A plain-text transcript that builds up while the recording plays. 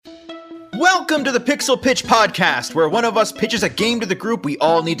Welcome to the Pixel Pitch Podcast, where one of us pitches a game to the group we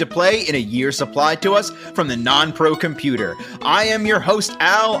all need to play in a year supplied to us from the non-pro computer. I am your host,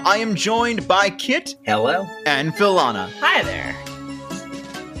 Al. I am joined by Kit. Hello. And Philana. Hi there.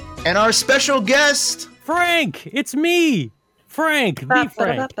 And our special guest, Frank. It's me, Frank, the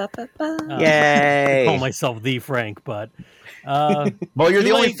Frank. Yay. I call myself the Frank, but... well, you're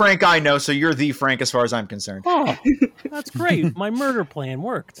the only Frank I know, so you're the Frank as far as I'm concerned. Oh, that's great. My murder plan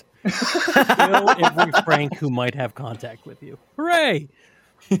worked. Kill every Frank who might have contact with you. Hooray!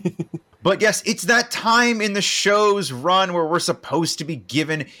 But yes, it's that time in the show's run where we're supposed to be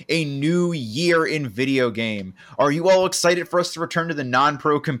given a new year in video game. Are you all excited for us to return to the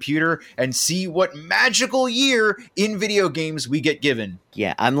non-pro computer and see what magical year in video games we get given?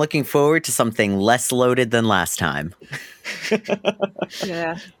 Yeah, I'm looking forward to something less loaded than last time.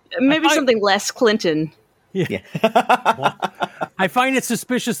 Yeah. Maybe something less Clinton. Yeah. Well, I find it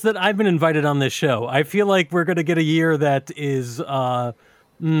suspicious that I've been invited on this show. I feel like we're going to get a year that is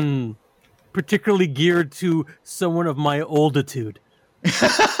particularly geared to someone of my olditude.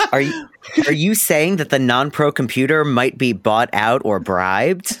 Are you saying that the non-pro computer might be bought out or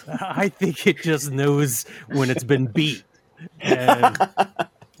bribed? I think it just knows when it's been beat. And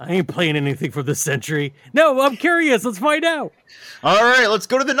I ain't playing anything for this century. No, I'm curious. Let's find out. All right, let's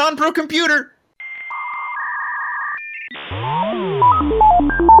go to the non-pro computer.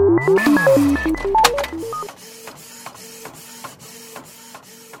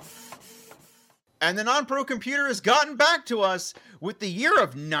 And the non-pro computer has gotten back to us with the year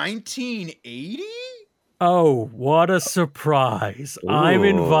of 1980? Oh, what a surprise. Ooh. I'm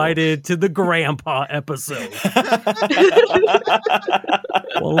invited to the grandpa episode.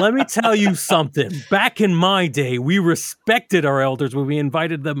 Well, let me tell you something. Back in my day, we respected our elders when we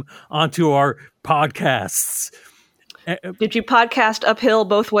invited them onto our podcasts. Did you podcast uphill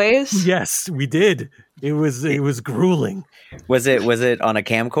both ways? Yes, we did. It was grueling. Was it on a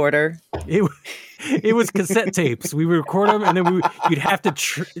camcorder? It was cassette tapes. We would record them, and then you'd have to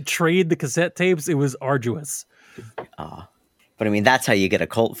trade the cassette tapes. It was arduous. But I mean, that's how you get a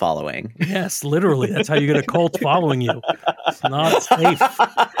cult following. Yes, literally. That's how you get a cult following you. It's not safe.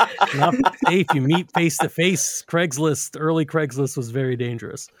 It's not safe. You meet face to face. Early Craigslist was very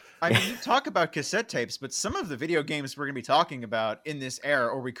dangerous. I mean, you talk about cassette tapes, but some of the video games we're going to be talking about in this era,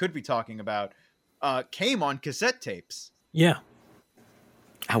 or we could be talking about, came on cassette tapes. Yeah.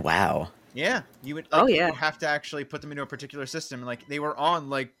 Oh, wow. Yeah, you would. You would have to actually put them into a particular system. Like they were on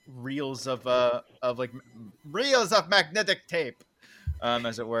like reels of magnetic tape,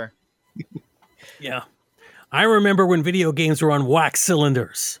 as it were. Yeah, I remember when video games were on wax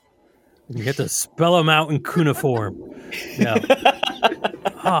cylinders. You had to spell them out in cuneiform. Yeah.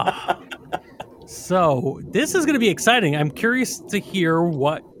 So this is going to be exciting. I'm curious to hear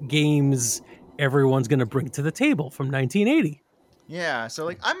what games everyone's going to bring to the table from 1980. Yeah, so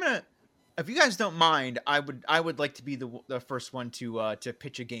like if you guys don't mind, I would like to be the first one to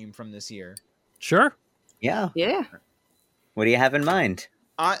pitch a game from this year. Sure. Yeah. Yeah. What do you have in mind?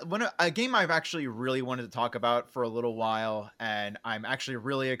 A game I've actually really wanted to talk about for a little while, and I'm actually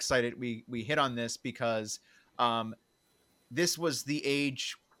really excited we hit on this because this was the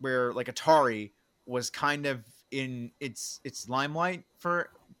age where like Atari was kind of in its limelight for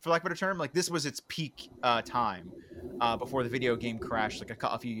lack of a better term. Like this was its peak time before the video game crashed like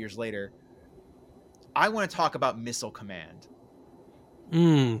a few years later. I want to talk about Missile Command.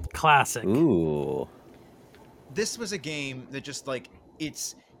 Classic. Ooh. This was a game that just like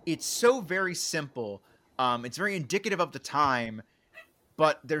it's so very simple. It's very indicative of the time,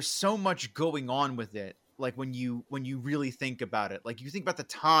 but there's so much going on with it. Like when you really think about it, like you think about the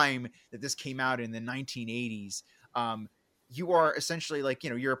time that this came out in the 1980s, you are essentially like,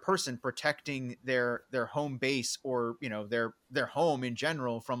 you're a person protecting their home base or, their home in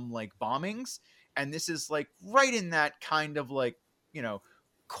general from like bombings. And this is like right in that kind of like,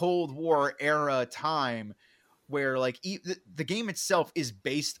 Cold War era time where like the game itself is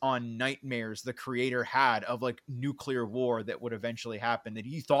based on nightmares the creator had of like nuclear war that would eventually happen, that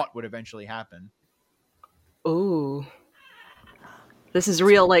he thought would eventually happen. Ooh. This is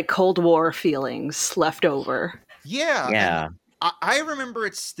real like Cold War feelings left over. Yeah. Yeah. I remember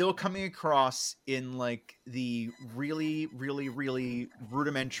it still coming across in like the really, really, really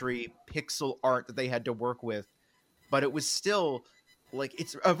rudimentary pixel art that they had to work with. But it was still like,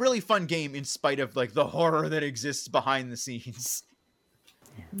 it's a really fun game in spite of like the horror that exists behind the scenes.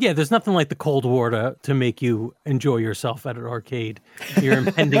 Yeah, there's nothing like the Cold War to make you enjoy yourself at an arcade. You're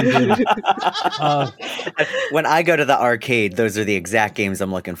impending doom. When I go to the arcade, those are the exact games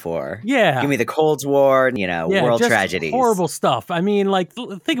I'm looking for. Yeah. Give me the Cold War, world just tragedies. horrible stuff. I mean, like,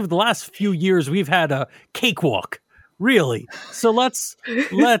 think of the last few years we've had a cakewalk, really. So let's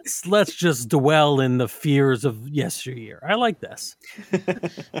just dwell in the fears of yesteryear. I like this.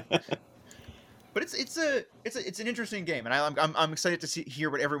 But it's an interesting game, and I'm excited to hear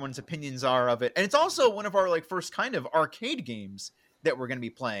what everyone's opinions are of it. And it's also one of our like first kind of arcade games that we're going to be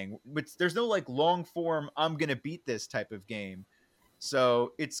playing. There's no like long form I'm going to beat this type of game,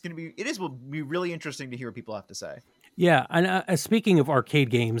 so will be really interesting to hear what people have to say. Yeah, and speaking of arcade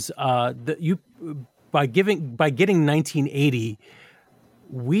games, by getting 1980.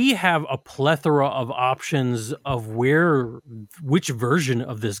 We have a plethora of options of which version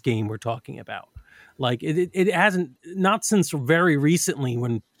of this game we're talking about. Like it hasn't, not since very recently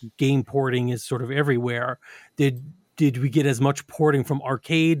when game porting is sort of everywhere, did we get as much porting from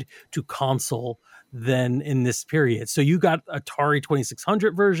arcade to console than in this period. So you got Atari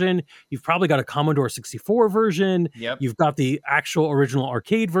 2600 version, you've probably got a Commodore 64 version, You've got the actual original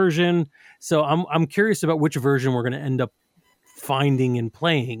arcade version. So I'm curious about which version we're going to end up finding and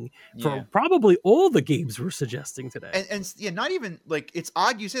playing for probably all the games we're suggesting today. And not even like, it's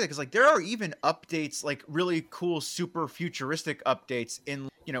odd you say that, because like there are even updates, like really cool super futuristic updates in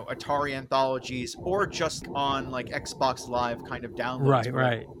Atari anthologies, or just on like Xbox Live kind of downloads,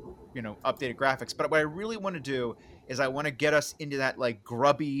 right updated graphics. But what I really want to do is I want to get us into that like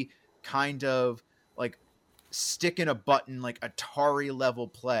grubby kind of like stick in a button, like Atari level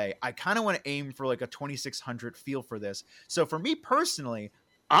play. I kind of want to aim for like a 2600 feel for this. So for me personally,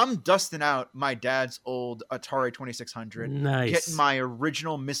 I'm dusting out my dad's old Atari 2600, getting my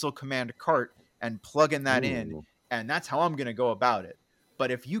original Missile Command cart and plugging that in, and that's how I'm going to go about it. But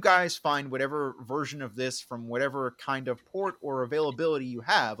if you guys find whatever version of this from whatever kind of port or availability you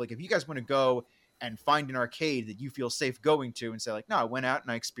have, like if you guys want to go and find an arcade that you feel safe going to and say like, no, I went out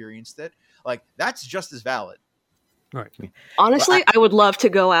and I experienced it, like that's just as valid. Right. Honestly, I would love to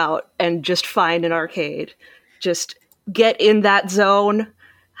go out and just find an arcade, just get in that zone,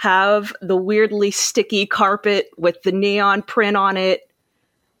 have the weirdly sticky carpet with the neon print on it,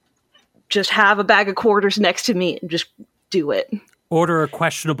 just have a bag of quarters next to me and just do it. Order a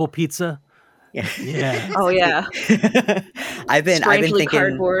questionable pizza. Yeah. Oh yeah. I've been thinking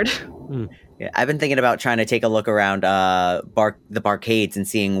cardboard. Yeah, I've been thinking about trying to take a look around the barcades and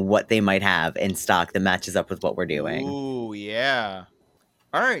seeing what they might have in stock that matches up with what we're doing. Ooh, yeah.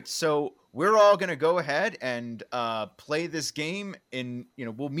 All right, so we're all going to go ahead and play this game, and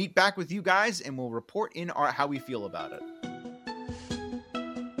we'll meet back with you guys and we'll report in how we feel about it.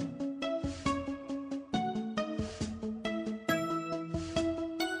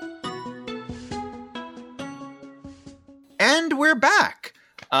 And we're back.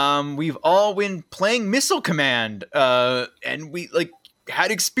 We've all been playing Missile Command, and we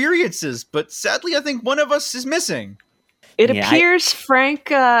had experiences, but sadly, I think one of us is missing. It appears Frank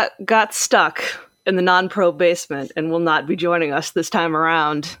got stuck in the non-pro basement and will not be joining us this time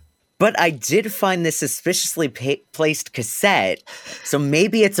around. But I did find this suspiciously placed cassette, so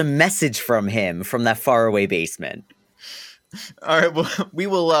maybe it's a message from him from that faraway basement. All right, well, we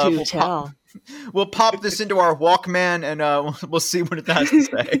will. We'll pop this into our Walkman, and we'll see what it has to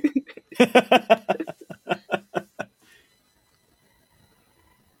say.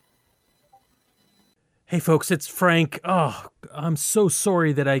 Hey, folks, it's Frank. Oh, I'm so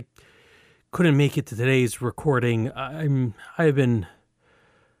sorry that I couldn't make it to today's recording. I've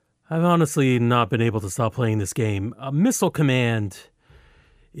honestly not been able to stop playing this game. Missile Command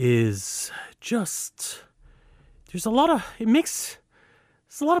is just... There's a lot of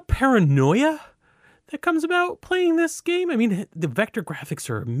paranoia that comes about playing this game. I mean, the vector graphics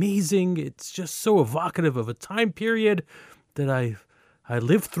are amazing. It's just so evocative of a time period that I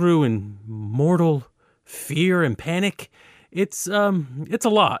lived through in mortal fear and panic. It's a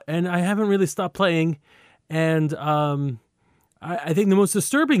lot, and I haven't really stopped playing. And I think the most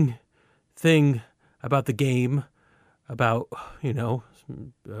disturbing thing about the game, about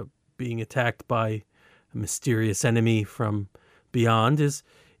being attacked by a mysterious enemy from beyond, is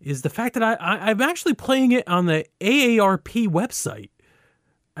the fact that I'm actually playing it on the AARP website.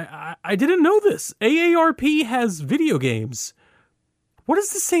 I didn't know this. AARP has video games. What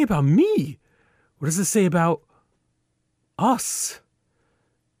does this say about me? What does this say about us?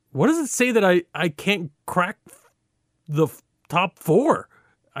 What does it say that I can't crack the top 4?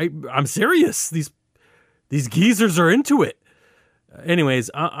 I'm serious. These geezers are into it. Anyways,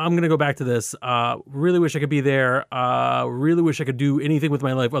 I'm going to go back to this. Really wish I could be there. Really wish I could do anything with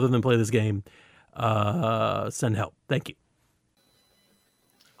my life other than play this game. Send help. Thank you.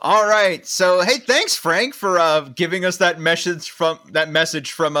 All right. So, hey, thanks, Frank, for giving us that message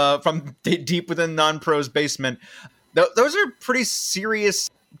from deep within Non-Pro's basement. Those are pretty serious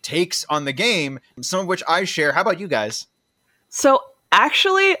takes on the game, some of which I share. How about you guys? So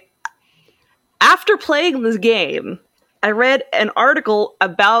actually, after playing this game, I read an article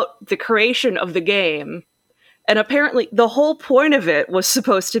about the creation of the game, and apparently the whole point of it was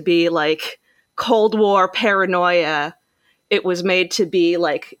supposed to be like Cold War paranoia. It was made to be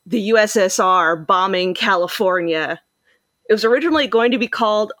like the USSR bombing California. It was originally going to be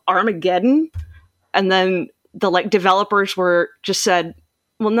called Armageddon, and then the like developers were just said,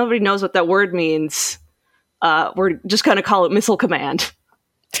 well, nobody knows what that word means. We're just going to call it Missile Command.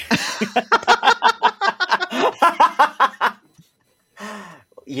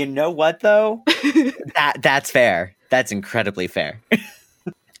 You know what, though? That's fair. That's incredibly fair.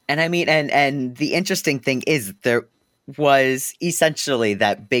 And I mean, and the interesting thing is there was essentially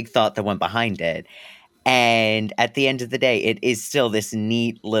that big thought that went behind it. And at the end of the day, it is still this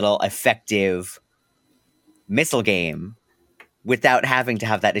neat little effective missile game without having to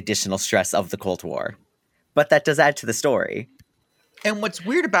have that additional stress of the Cold War. But that does add to the story. And what's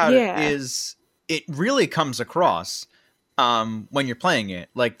weird about it is it really comes across when you're playing it.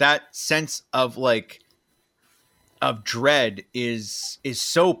 Like that sense of of dread is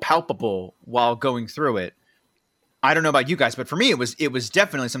so palpable while going through it. I don't know about you guys, but for me, it was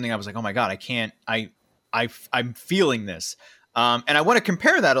definitely something I was like, oh my God, I'm feeling this. And I want to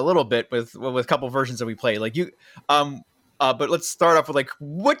compare that a little bit with a couple versions that we played. Like you, but let's start off with like,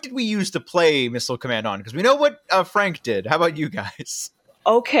 what did we use to play Missile Command on? Because we know what Frank did. How about you guys?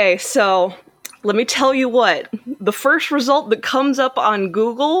 Okay, so let me tell you what. The first result that comes up on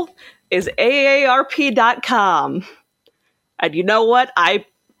Google is AARP.com. And you know what? I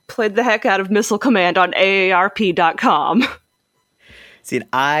played the heck out of Missile Command on AARP.com. See,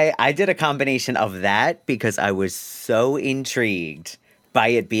 I did a combination of that because I was so intrigued by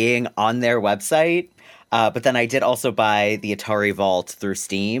it being on their website. But then I did also buy the Atari Vault through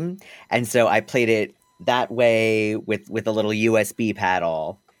Steam. And so I played it that way with a little USB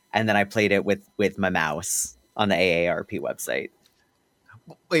paddle. And then I played it with my mouse on the AARP website.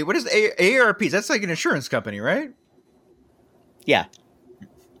 Wait, what is AARP? That's like an insurance company, right? Yeah.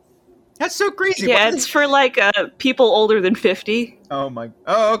 That's so crazy. Yeah, it's for like people older than 50. Oh my!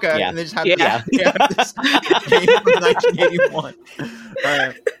 Oh, okay. Yeah. And they just have this game from 1981.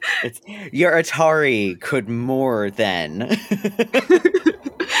 Your Atari could more than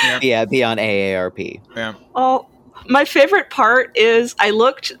be on AARP. Yeah. Oh, my favorite part is I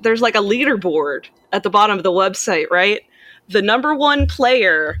looked. There's like a leaderboard at the bottom of the website, right? The number one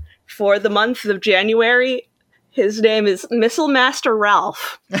player for the month of January. His name is Missile Master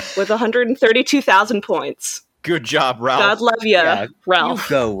Ralph with 132,000 points. Good job, Ralph. God love ya, Ralph. You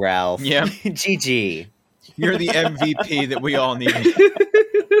go, Ralph. Yeah. GG. You're the MVP that we all need.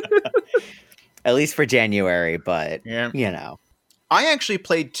 At least for January, but, yeah. You know. I actually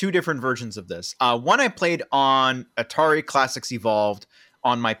played two different versions of this. One I played on Atari Classics Evolved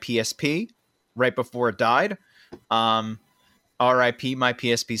on my PSP right before it died. RIP my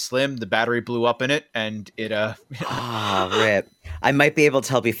PSP Slim. The battery blew up in it, and it rip. I might be able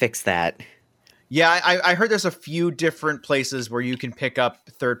to help you fix that. Yeah, I heard there's a few different places where you can pick up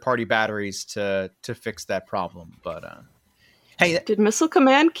third-party batteries to fix that problem. But hey, did Missile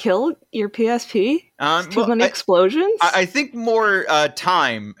Command kill your PSP? Too many explosions? I think more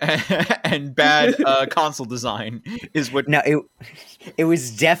time and bad console design is what. No, it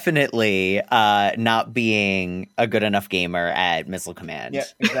was definitely not being a good enough gamer at Missile Command. Yeah,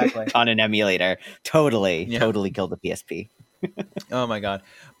 exactly. On an emulator. Totally killed the PSP. Oh my God.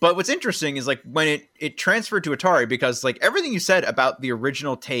 But what's interesting is like when it transferred to Atari, because like everything you said about the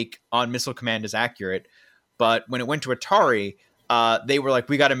original take on Missile Command is accurate, but when it went to Atari, they were like,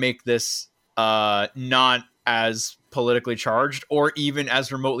 we got to make this not as politically charged or even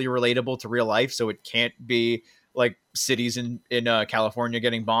as remotely relatable to real life, so it can't be like cities in California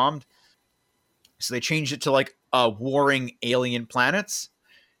getting bombed. So they changed it to like warring alien planets.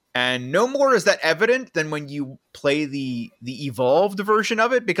 And no more is that evident than when you play the evolved version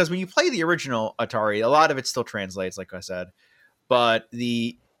of it, because when you play the original Atari, a lot of it still translates, like I said. But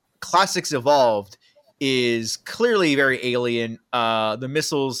the Classics Evolved is clearly very alien. The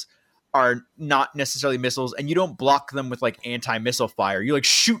missiles are not necessarily missiles, and you don't block them with like anti-missile fire. You like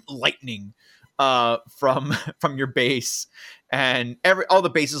shoot lightning from your base, and all the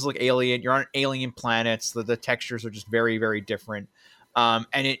bases look alien. You're on alien planets. The textures are just very, very different.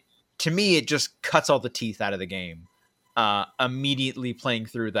 And to me, it just cuts all the teeth out of the game. Immediately playing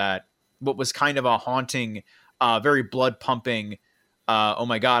through that, what was kind of a haunting, very blood pumping oh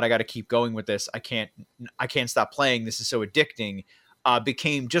my god, I got to keep going with this. I can't stop playing. This is so addicting.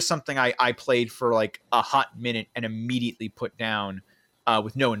 Became just something I played for like a hot minute and immediately put down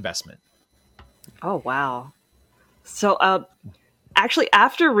with no investment. Oh, wow. So, actually,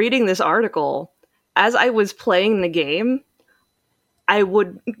 after reading this article, as I was playing the game, I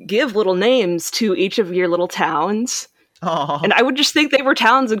would give little names to each of your little towns. Aww. And I would just think they were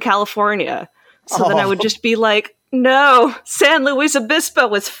towns in California. So then I would just be like, no, San Luis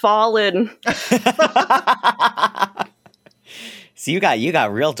Obispo has fallen. So you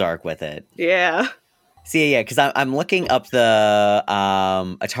got real dark with it. Yeah. See, yeah, because I'm looking up the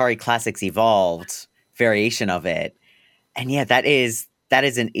Atari Classics Evolved variation of it, and yeah, that is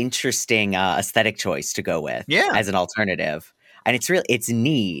an interesting aesthetic choice to go with, as an alternative, and it's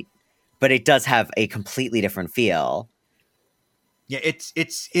neat, but it does have a completely different feel. Yeah, it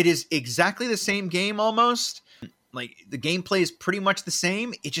is exactly the same game almost. Like the gameplay is pretty much the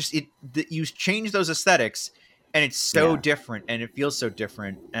same. You change those aesthetics, and it's so different, and it feels so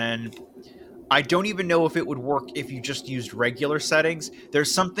different, and I don't even know if it would work if you just used regular settings.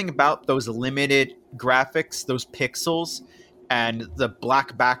 There's something about those limited graphics, those pixels, and the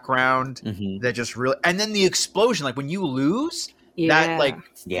black background that just really... And then the explosion, like when you lose, that like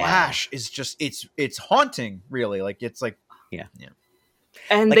flash is just... It's haunting, really. Like it's like... Yeah.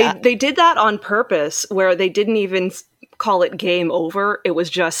 And like they did that on purpose, where they didn't even call it game over. It was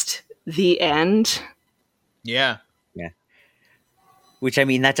just the end. Yeah. Which, I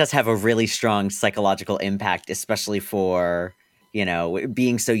mean, that does have a really strong psychological impact, especially for,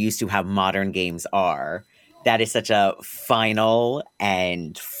 being so used to how modern games are. That is such a final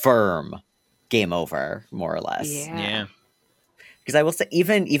and firm game over, more or less. Yeah. Because I will say,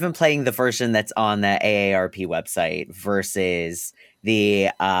 even playing the version that's on the AARP website versus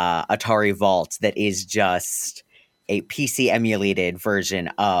the Atari Vault that is just a PC emulated version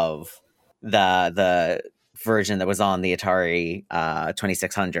of the version that was on the Atari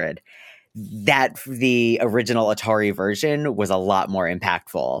 2600, that the original Atari version was a lot more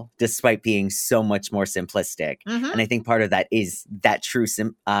impactful, despite being so much more simplistic. And I think part of that is that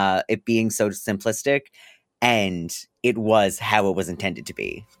it being so simplistic, and it was how it was intended to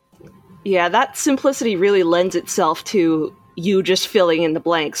be. Yeah, that simplicity really lends itself to you just filling in the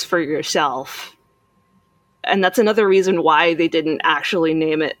blanks for yourself. And that's another reason why they didn't actually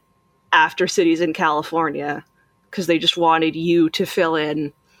name it after cities in California, because they just wanted you to fill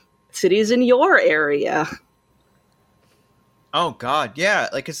in cities in your area. Oh God, yeah.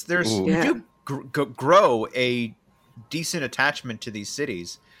 Like you do grow a decent attachment to these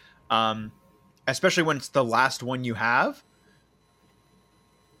cities, especially when it's the last one you have.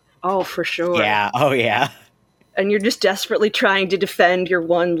 Oh, for sure. Yeah. Oh, yeah. And you're just desperately trying to defend your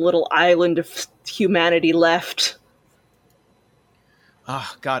one little island of humanity left.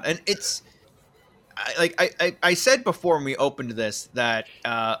 Oh God, and it's I said before when we opened this that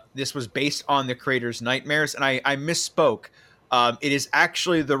this was based on the creator's nightmares, and I misspoke. It is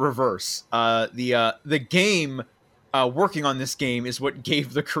actually the reverse. The game working on this game is what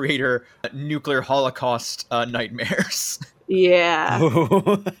gave the creator nuclear holocaust nightmares. Yeah.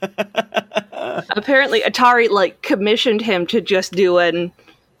 Apparently, Atari commissioned him to just do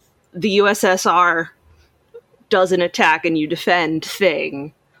the USSR does an attack and you defend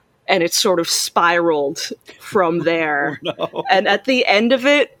thing, and it sort of spiraled from there. Oh, no. And at the end of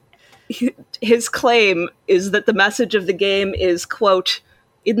it, his claim is that the message of the game is, quote,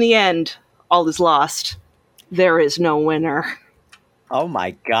 "In the end, all is lost. There is no winner." Oh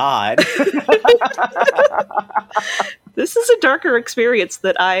my God. This is a darker experience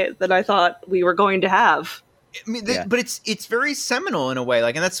that I thought we were going to have. I mean, but it's very seminal in a way,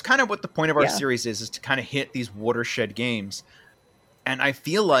 and that's kind of what the point of our series is to kind of hit these watershed games. And I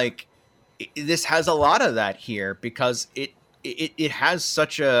feel like this has a lot of that here, because it has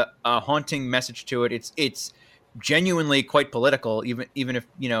such a haunting message to it. It's genuinely quite political, even if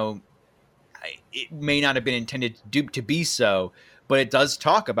it may not have been intended to be so. But it does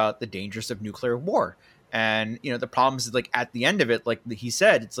talk about the dangers of nuclear war, and the problems. Like at the end of it, like he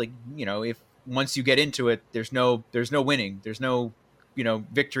said, it's like if once you get into it, there's no winning. There's no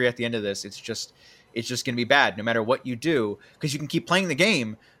victory at the end of this. It's just going to be bad no matter what you do, because you can keep playing the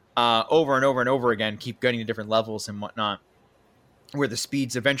game over and over and over again, keep getting to different levels and whatnot, where the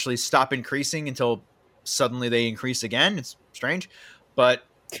speeds eventually stop increasing until suddenly they increase again. It's strange, but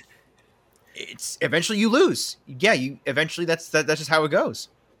it's eventually you lose. Yeah, eventually that's just how it goes.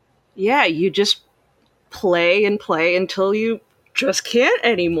 Yeah, you just play and play until you just can't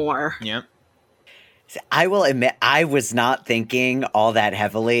anymore. Yeah. I will admit, I was not thinking all that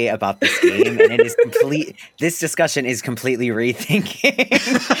heavily about this game, and it is complete. This discussion is completely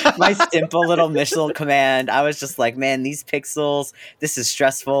rethinking my simple little missile command. I was just like, man, these pixels, this is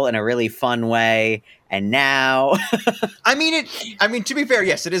stressful in a really fun way. And now, I mean, to be fair,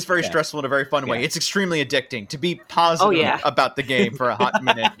 yes, it is very stressful in a very fun way. Yeah. It's extremely addicting. To be positive about the game for a hot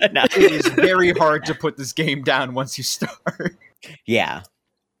minute, No. it is very hard to put this game down once you start. Yeah.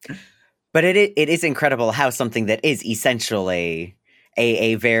 But it is incredible how something that is essentially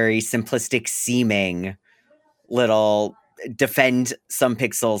a very simplistic seeming little defend some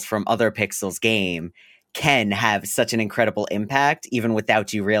pixels from other pixels game can have such an incredible impact even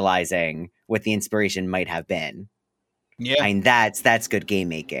without you realizing what the inspiration might have been. Yeah. I mean, that's good game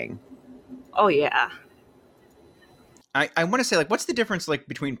making. Oh yeah. I want to say, like, what's the difference like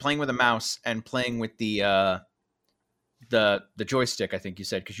between playing with a mouse and playing with the joystick? I think you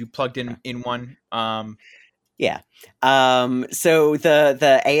said, because you plugged in one. Yeah. So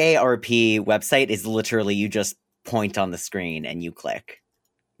the AARP website is literally you just point on the screen and you click.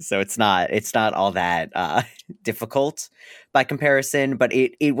 So it's not all that difficult by comparison, but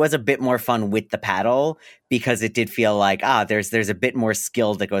it was a bit more fun with the paddle because it did feel like there's a bit more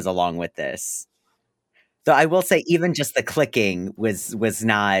skill that goes along with this. Though I will say even just the clicking was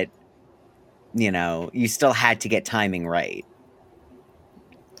not, you still had to get timing right.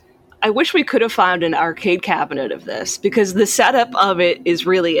 I wish we could have found an arcade cabinet of this, because the setup of it is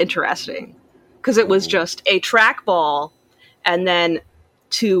really interesting. Because it was just a trackball, and then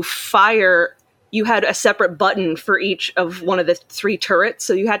to fire, you had a separate button for each of one of the 3 turrets,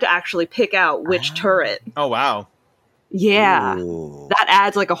 so you had to actually pick out which turret. Oh, wow. Yeah. Ooh. That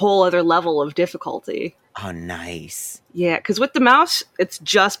adds like a whole other level of difficulty. Oh, nice. Yeah, because with the mouse, it's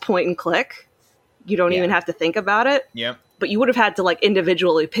just point and click. You don't Yeah. even have to think about it. Yep. But you would have had to like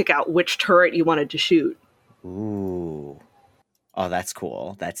individually pick out which turret you wanted to shoot. Ooh. Oh, that's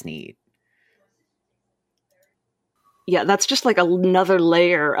cool. That's neat. Yeah, that's just like another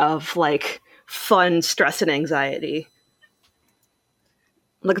layer of like fun stress and anxiety.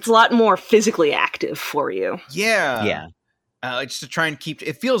 Like it's a lot more physically active for you. Yeah. Yeah. Just to try and keep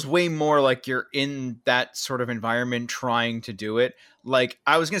it feels way more like you're in that sort of environment trying to do it. Like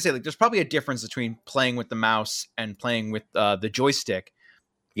I was gonna say, like there's probably a difference between playing with the mouse and playing with the joystick.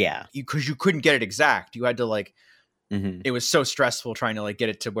 Yeah. Because you couldn't get it exact. You had to like Mm-hmm. it was so stressful trying to like get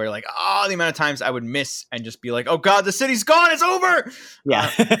it to where like the amount of times I would miss and just be like, oh god, the city's gone, it's over.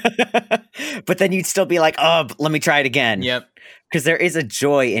 Yeah. But then you'd still be like, oh, let me try it again. Yep. Because there is a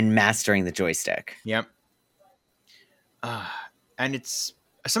joy in mastering the joystick. Yep. And it's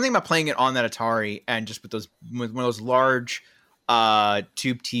something about playing it on that Atari and just with one of those large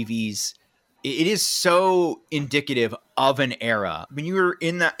tube TVs. It is so indicative of an era. When you were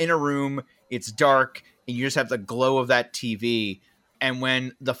in a room, it's dark, and you just have the glow of that TV. And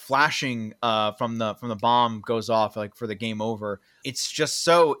when the flashing from the bomb goes off, like for the game over, it's just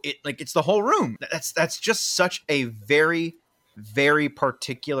it's the whole room. That's just such a very, very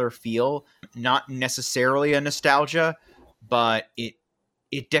particular feel. Not necessarily a nostalgia, but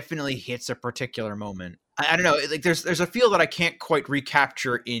it definitely hits a particular moment. I don't know. Like there's a feel that I can't quite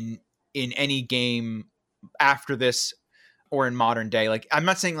recapture in any game after this or in modern day. Like I'm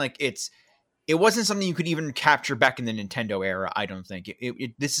not saying like it wasn't something you could even capture back in the Nintendo era. I don't think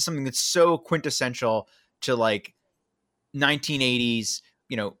this is something that's so quintessential to like 1980s,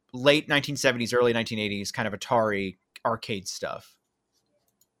 late 1970s, early 1980s kind of Atari arcade stuff.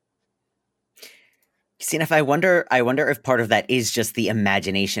 See, and I wonder if part of that is just the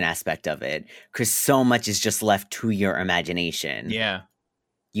imagination aspect of it, because so much is just left to your imagination. Yeah.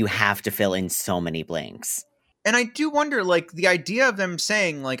 You have to fill in so many blanks. And I do wonder, like, the idea of them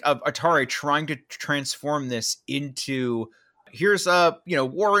saying, like, of Atari trying to transform this into, here's,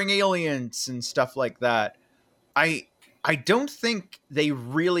 warring aliens and stuff like that. I don't think they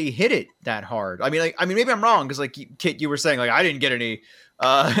really hit it that hard. I mean, maybe I'm wrong, because, like, Kit, you were saying, like, I didn't get any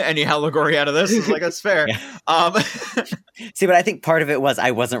allegory out of this. It's like, that's fair. Yeah. See, but I think part of it was I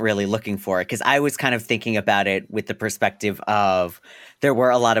wasn't really looking for it, because I was kind of thinking about it with the perspective of there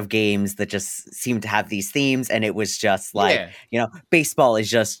were a lot of games that just seemed to have these themes, and it was just like, baseball is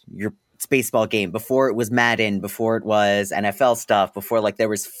just your baseball game. Before it was Madden, before it was NFL stuff, before like there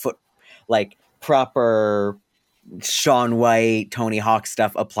was proper Shaun White, Tony Hawk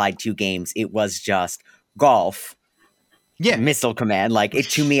stuff applied to games. It was just golf. Yeah. Missile Command. Like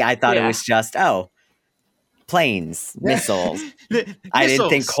to me, I thought it was just, planes, missiles. I didn't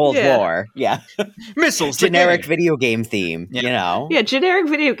think Cold War. Yeah. Missiles. Generic video game theme, Yeah, generic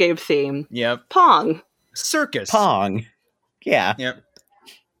video game theme. Yep. Pong. Circus. Pong. Yeah. Yep.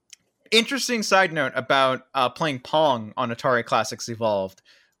 Interesting side note about playing Pong on Atari Classics Evolved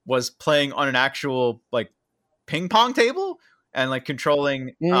was playing on an actual like ping pong table and like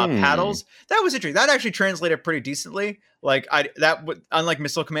controlling paddles. That was interesting. That actually translated pretty decently. Like unlike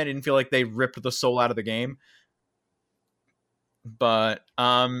Missile Command, I didn't feel like they ripped the soul out of the game. But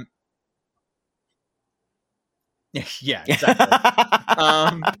yeah, exactly.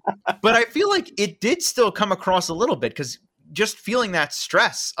 But I feel like it did still come across a little bit because just feeling that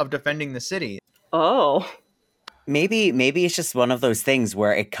stress of defending the city. Oh. Maybe it's just one of those things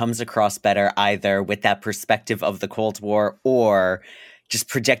where it comes across better either with that perspective of the Cold War or just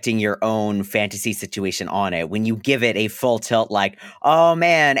projecting your own fantasy situation on it. When you give it a full tilt like, oh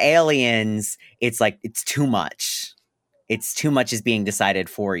man, aliens, it's like, it's too much. It's too much is being decided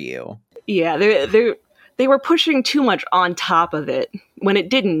for you. Yeah, they were pushing too much on top of it when it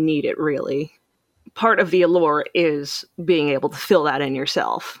didn't need it, really. Part of the allure is being able to fill that in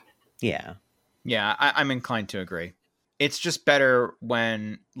yourself. Yeah. Yeah, I'm inclined to agree. It's just better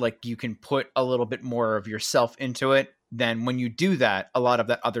when like you can put a little bit more of yourself into it. Then when you do that, a lot of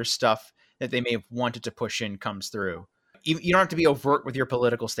that other stuff that they may have wanted to push in comes through. You don't have to be overt with your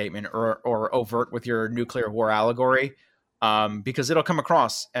political statement or overt with your nuclear war allegory, because it'll come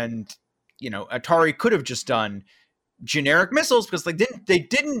across. And you know, Atari could have just done generic missiles because they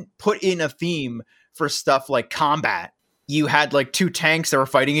didn't put in a theme for stuff like combat. You had like two tanks that were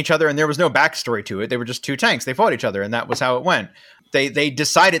fighting each other and there was no backstory to it. They were just two tanks. They fought each other and that was how it went. They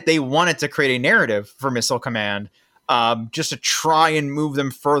decided they wanted to create a narrative for Missile Command, just to try and move them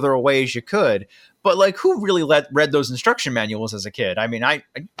further away as you could. But like, who really read those instruction manuals as a kid? I mean, I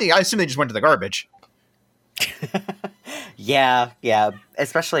assume they just went to the garbage. Yeah.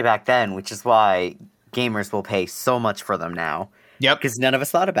 Especially back then, which is why gamers will pay so much for them now. Yep. Because none of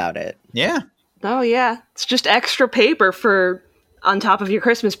us thought about it. Yeah. Oh, yeah. It's just extra paper for on top of your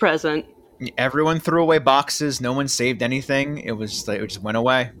Christmas present. Everyone threw away boxes. No one saved anything. It just went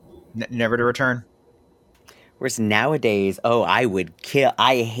away, never to return. Whereas nowadays,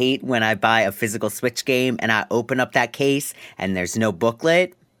 I hate when I buy a physical Switch game and I open up that case and there's no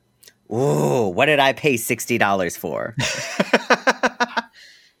booklet. Ooh, what did I pay $60 for?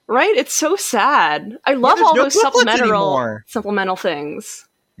 Right? It's so sad. I love all those supplemental things.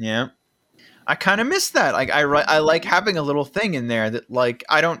 Yeah. I kind of miss that. Like I like having a little thing in there that like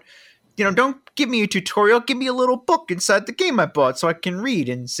don't give me a tutorial, give me a little book inside the game I bought so I can read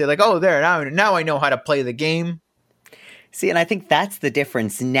and say like, oh, there now I know how to play the game. See, and I think that's the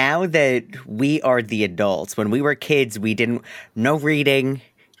difference. Now that we are the adults, when we were kids, no reading,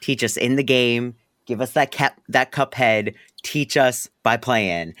 teach us in the game, give us that Cuphead, teach us by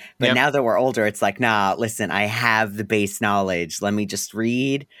playing. But Now that we're older, it's like, nah, listen, I have the base knowledge. Let me just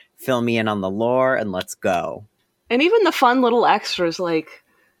read, fill me in on the lore, and let's go. And even the fun little extras, like,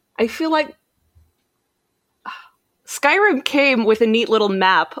 I feel like Skyrim came with a neat little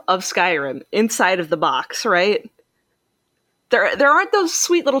map of Skyrim inside of the box, right? There aren't those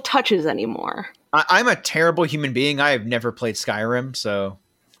sweet little touches anymore. I'm a terrible human being. I have never played Skyrim, so...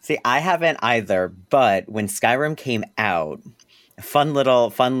 See, I haven't either, but when Skyrim came out, fun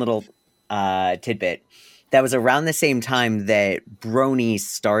little tidbit, that was around the same time that Bronies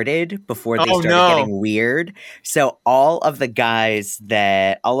started, before they started getting weird. So all of the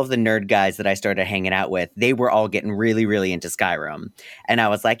nerd guys that I started hanging out with, they were all getting really, really into Skyrim. And I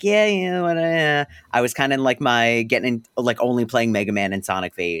was like, I was kind of like only playing Mega Man and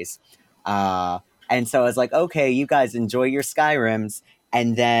Sonic phase. And so I was like, okay, you guys enjoy your Skyrims.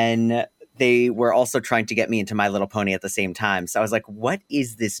 And then they were also trying to get me into My Little Pony at the same time. So I was like, what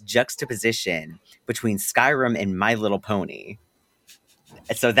is this juxtaposition between Skyrim and My Little Pony?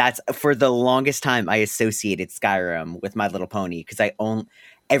 So that's, for the longest time, I associated Skyrim with My Little Pony because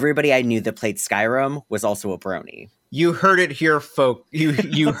everybody I knew that played Skyrim was also a brony. You heard it here, folks.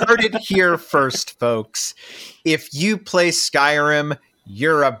 You heard it here first, folks. If you play Skyrim,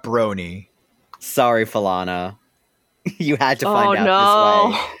 you're a brony. Sorry, Falana. You had to find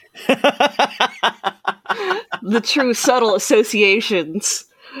out this way. The true subtle associations.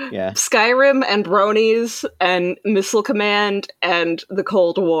 Yeah. Skyrim and bronies and Missile Command and the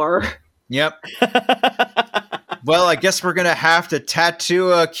Cold War. Yep. Well, I guess we're going to have to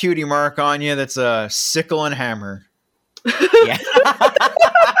tattoo a cutie mark on you that's a sickle and hammer. Yeah.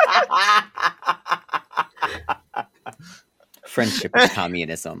 Friendship is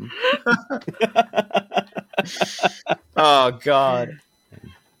communism. Oh, God.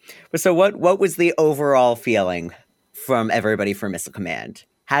 So what was the overall feeling from everybody for Missile Command?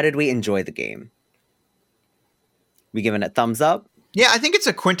 How did we enjoy the game? We giving it thumbs up? Yeah, I think it's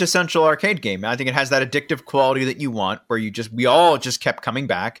a quintessential arcade game. I think it has that addictive quality that you want, where we all just kept coming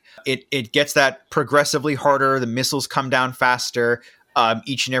back. It gets that progressively harder. The missiles come down faster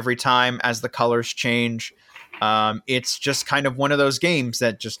each and every time as the colors change. It's just kind of one of those games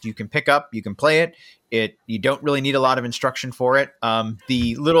that just you can pick up, you can play it. You don't really need a lot of instruction for it.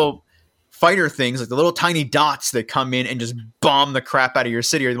 The little fighter things, like the little tiny dots that come in and just bomb the crap out of your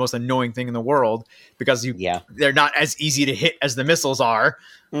city, are the most annoying thing in the world because they're not as easy to hit as the missiles are.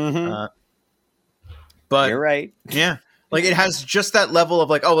 Mm-hmm. But you're right. Yeah, like it has just that level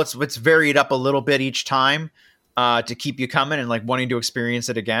of like, oh, let's vary it up a little bit each time to keep you coming and like wanting to experience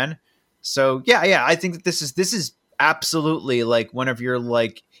it again. So yeah, I think that this is absolutely like one of your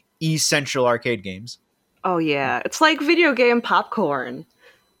like essential arcade games. Oh yeah, it's like video game popcorn.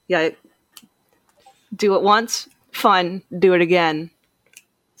 Yeah. Do it once, fun, do it again.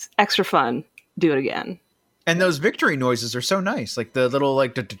 It's extra fun, do it again. And those victory noises are so nice. Like the little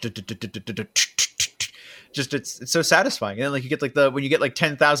like just it's so satisfying. And then like you get like when you get like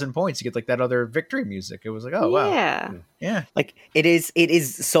 10,000 points, you get like that other victory music. It was like, oh wow. Yeah. Like it is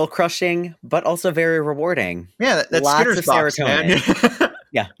soul crushing, but also very rewarding. Yeah, that's lots Skinner's of box, serotonin. man.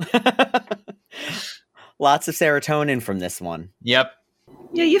 Yeah. Lots of serotonin from this one. Yep.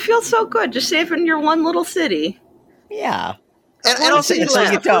 Yeah, you feel so good just saving your one little city. Yeah. And I'll say until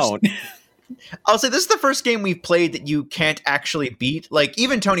you don't. I'll say this is the first game we've played that you can't actually beat. Like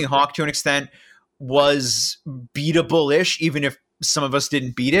even Tony Hawk to an extent was beatable-ish, even if some of us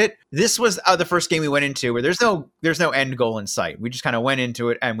didn't beat it. This was the first game we went into where there's no end goal in sight. We just kind of went into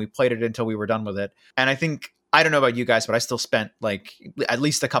it and we played it until we were done with it. And I think, I don't know about you guys, but I still spent like at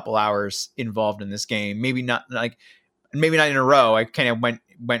least a couple hours involved in this game. Maybe not in a row. I kind of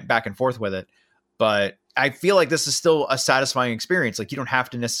went back and forth with it, but I feel like this is still a satisfying experience. Like you don't have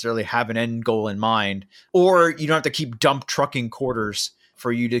to necessarily have an end goal in mind, or you don't have to keep dump trucking quarters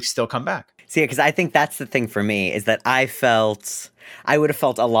for you to still come back. See, because I think that's the thing for me is that I would have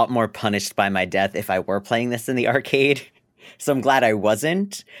felt a lot more punished by my death if I were playing this in the arcade. So I'm glad I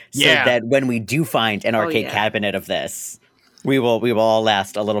wasn't. So that when we do find an arcade cabinet of this, we will all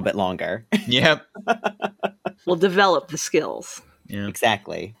last a little bit longer. Yep. We'll develop the skills. Yeah.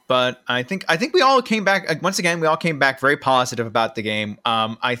 Exactly. But I think we all came back once again. We all came back very positive about the game.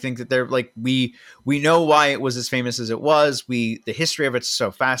 I think that they're like we know why it was as famous as it was. The history of it's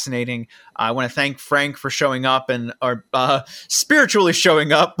so fascinating. I want to thank Frank for showing up and spiritually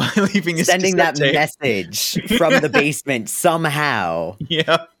showing up by leaving his sending that tape. message from the basement somehow.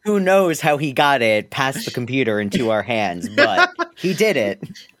 Yeah. Who knows how he got it past the computer into our hands, but he did it.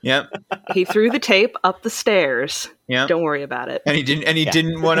 Yep. He threw the tape up the stairs. Yeah. Don't worry about it. And he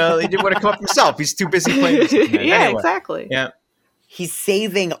didn't want to come up himself. He's too busy playing this game. Yeah, Anyway. exactly. Yeah. He's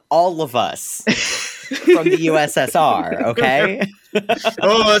saving all of us from the USSR, okay?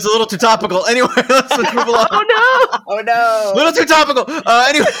 Oh, that's a little too topical. Anyway, let's move along. Oh no. A little too topical.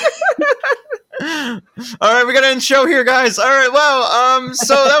 Anyway. All right, we gotta end the show here, guys. All right, wow.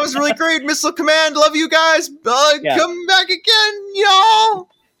 So that was really great. Missile Command, love you guys. Come back again, y'all.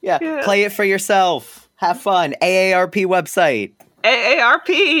 Yeah, play it for yourself. Have fun. AARP website.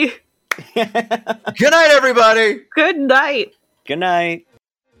 AARP. Good night, everybody. Good night. Good night.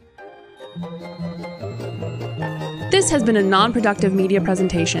 This has been a non-productive media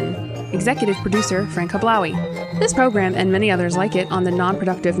presentation. Executive producer Frank Hablawi. This program and many others like it on the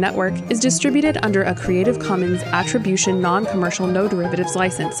Non-Productive Network is distributed under a Creative Commons Attribution Non-Commercial No Derivatives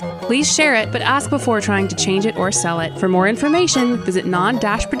license. Please share it, but ask before trying to change it or sell it. For more information, visit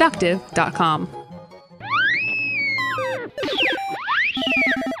non-productive.com.